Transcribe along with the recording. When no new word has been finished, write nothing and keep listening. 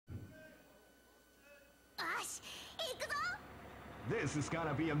This is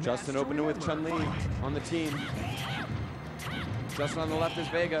gonna be a Justin opening with Chun-Li on the team. Justin on the left is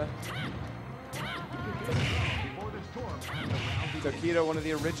Vega. Tokido, one of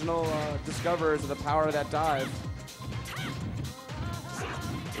the original discoverers of the power of that dive.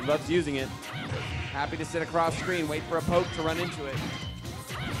 He loves using it. Happy to sit across screen, wait for a poke to run into it.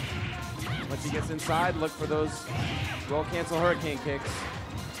 Once he gets inside, look for those roll cancel hurricane kicks.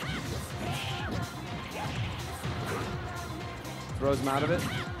 Throws him out of it.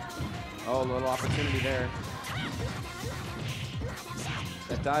 Oh, a little opportunity there.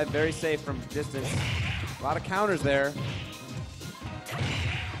 That dive very safe from distance. A lot of counters there.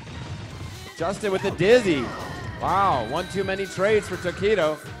 Justin with the dizzy. Wow, one too many trades for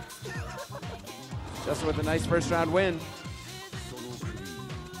Tokido. Justin with a nice first round win.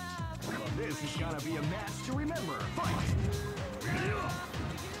 This is gonna be a match to remember. Fight.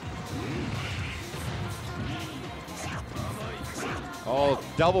 Oh,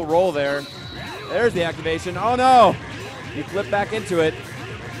 double roll there. There's the activation. Oh no! He flipped back into it,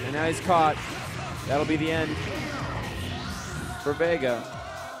 and now he's caught. That'll be the end for Vega.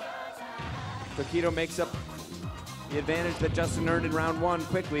 Tokido makes up the advantage that Justin earned in round one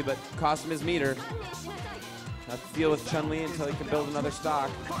quickly, but cost him his meter. Have to deal with Chun-Li until he can build another stock.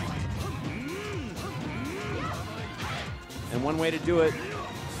 And one way to do it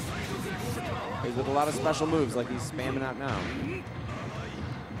is with a lot of special moves like he's spamming out now.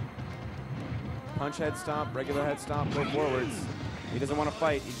 Punch head stomp, regular head stomp, go forwards. He doesn't want to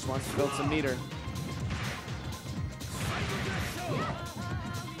fight, he just wants to build some meter.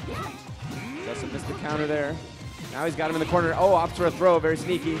 Justin missed the counter there. Now he's got him in the corner. Oh, opts for a throw, very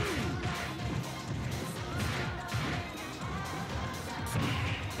sneaky.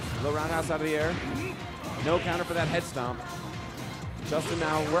 Low roundhouse out of the air. No counter for that head stomp. Justin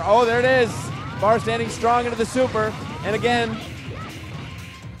now, oh, there it is. Bar standing strong into the super. And again.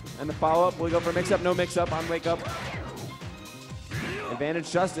 And the follow-up, will we go for mix-up? No mix-up on wake-up.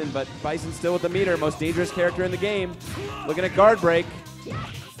 Advantage Justin, but Bison still with the meter. Most dangerous character in the game. Looking at guard break.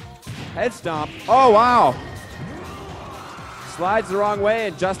 Head stomp. Oh, wow. Slides the wrong way,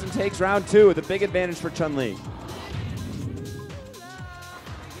 and Justin takes round two with a big advantage for Chun-Li.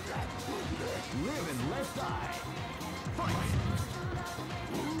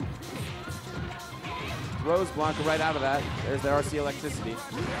 Throws Blanca right out of that. There's the RC electricity.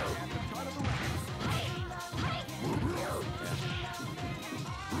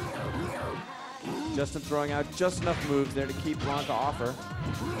 Justin throwing out just enough moves there to keep Blanca off her.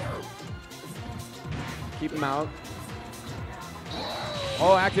 Keep him out.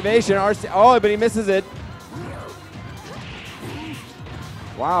 Oh, activation. RC. Oh, but he misses it.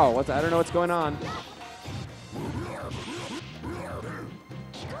 Wow, I don't know what's going on.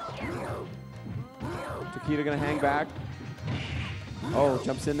 Tokido gonna hang back. Oh,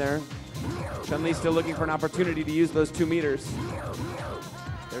 jumps in there. Chun-Li still looking for an opportunity to use those 2 meters.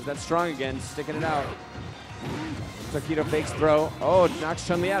 There's that strong again, sticking it out. Tokido fakes throw. Oh, knocks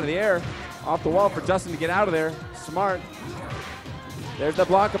Chun-Li out of the air. Off the wall for Justin to get out of there. Smart. There's the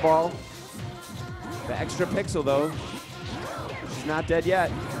Blanca ball. The extra pixel though. She's not dead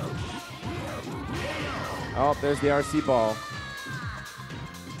yet. Oh, there's the RC ball.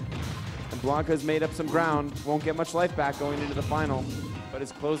 And Blanca's made up some ground. Won't get much life back going into the final, but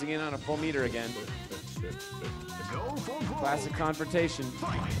is closing in on a full meter again. Classic confrontation.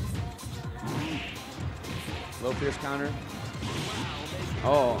 Low fierce counter.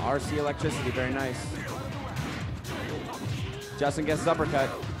 Oh, RC electricity, very nice. Justin gets his uppercut.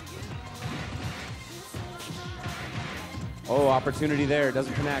 Oh, opportunity there,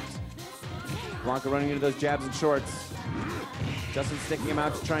 doesn't connect. Blanca running into those jabs and shorts. Justin sticking him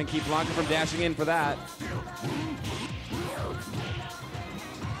out to try and keep Blanca from dashing in for that.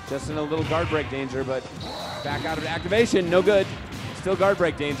 Justin a little guard break danger, but back out of activation, no good. Still guard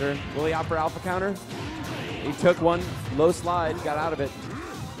break danger. Will he opt for alpha counter? He took one, low slide, got out of it.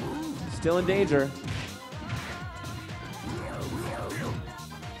 Still in danger.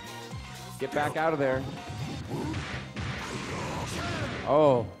 Get back out of there.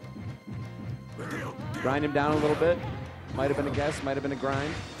 Oh. Grind him down a little bit. Might have been a guess, might have been a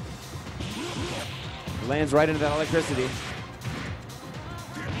grind. Lands right into that electricity.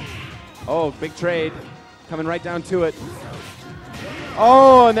 Oh, big trade. Coming right down to it.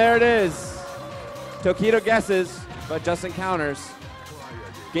 Oh, and there it is. Tokido guesses, but Justin counters.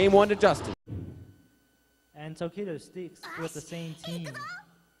 Game 1 to Justin. And Tokido sticks with the same team.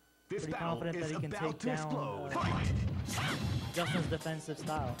 Pretty confident that he can take down Justin's defensive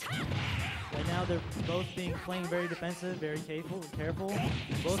style. Right now, they're both playing very defensive, very careful.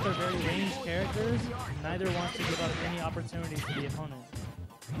 Both are very ranged characters. Neither wants to give up any opportunities to the opponent.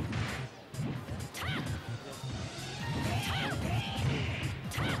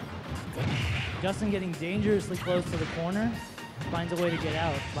 Justin getting dangerously close to the corner, finds a way to get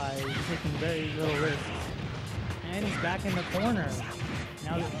out by taking very little risks. And he's back in the corner.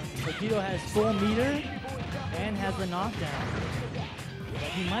 Now Tokido has full meter and has the knockdown. But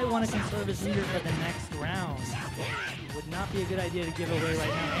he might want to conserve his meter for the next round. Would not be a good idea to give away right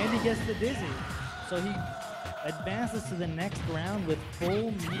now. And he gets the dizzy. So he advances to the next round with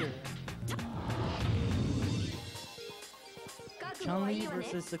full meter. Chun-Li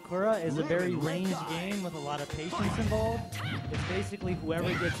versus Sakura is a very ranged game with a lot of patience involved. It's basically whoever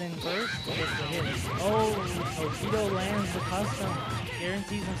gets in first gets the hit. Oh, Tokido lands the custom.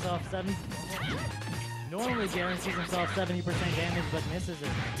 Guarantees himself 70. Normally guarantees himself 70% damage, but misses it.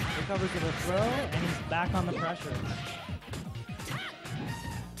 Recovers with a throw, and he's back on the pressure.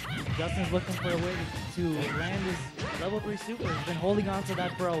 Justin's looking for a way to land his level 3 super. He's been holding on to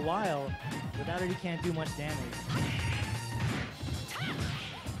that for a while. Without it, he can't do much damage.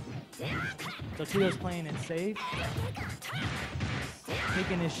 Tokido's playing it safe. He's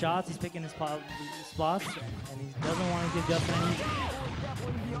picking his shots, he's picking his spots, and he doesn't want to give Justin any.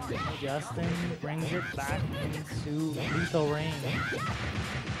 Justin brings it back into lethal range.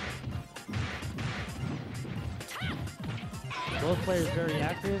 Both players very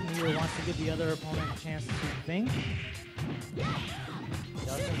active, neither wants to give the other opponent a chance to think.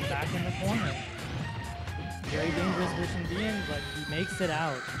 Justin's back in the corner. Very dangerous position to be in, but he makes it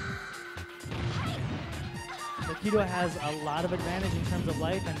out. Tokido has a lot of advantage in terms of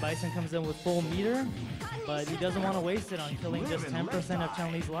life, and Bison comes in with full meter, but he doesn't want to waste it on killing just 10% of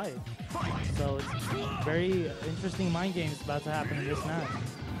Chun-Li's life. So it's very interesting mind games about to happen in this match.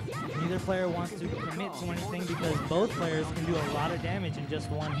 Neither player wants to commit to anything because both players can do a lot of damage in just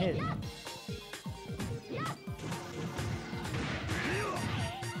one hit.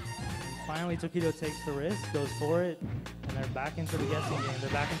 Finally, Tokido takes the risk, goes for it, and they're back into the guessing game. They're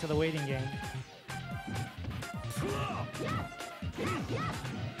back into the waiting game.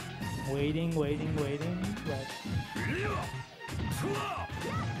 Waiting, but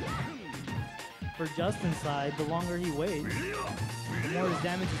for Justin's side, the longer he waits, the more his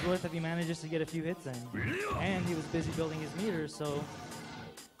damage is worth if he manages to get a few hits in. And he was busy building his meter, so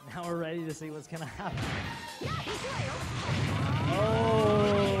now we're ready to see what's gonna happen.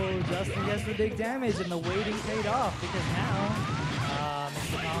 Oh, Justin gets the big damage, and the waiting paid off because now,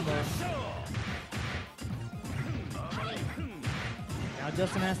 makes the combo. Now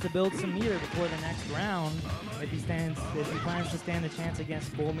Justin has to build some meter before the next round if he plans to stand a chance against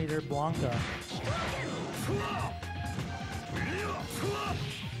full meter Blanca.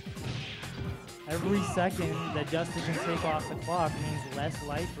 Every second that Justin can take off the clock means less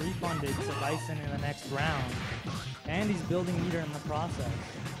life refunded to Bison in the next round. And he's building meter in the process.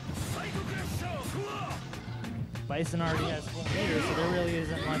 Bison already has full meter, so there really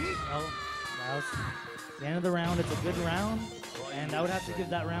isn't much. Oh, that's the end of the round. It's a good round. And I would have to give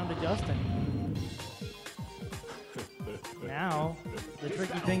that round to Justin. Now, the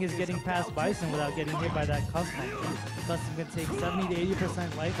tricky thing is getting past Bison without getting hit by that custom. The custom can take 70 to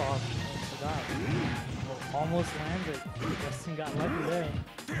 80% life off. Oh, forgot. Almost landed. Justin got lucky there.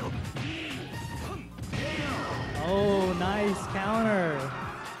 Oh, nice counter.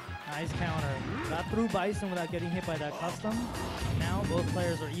 Nice counter. Got through Bison without getting hit by that custom. And now both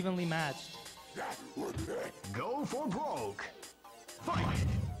players are evenly matched. Go for broke. Fight.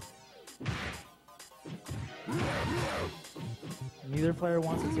 Neither player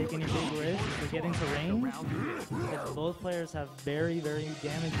wants to take any big risks to get into range, because both players have very, very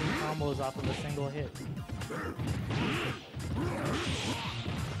damaging combos off of a single hit.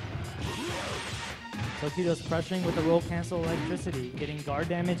 Tokido's pressuring with the roll cancel electricity, getting guard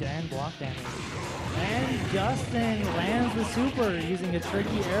damage and block damage. And Justin lands the super using a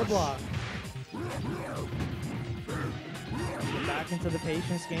tricky air block. Back into the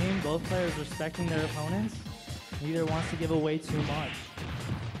patience game, both players respecting their opponents. Neither wants to give away too much.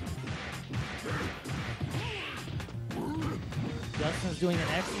 Justin's doing an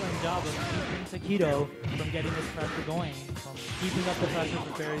excellent job of keeping Tokido from getting this pressure going, from keeping up the pressure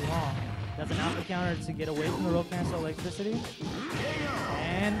for very long. Does an alpha counter to get away from the roll cancel electricity,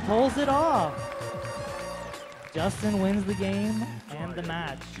 and pulls it off. Justin wins the game and the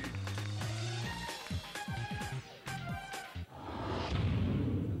match.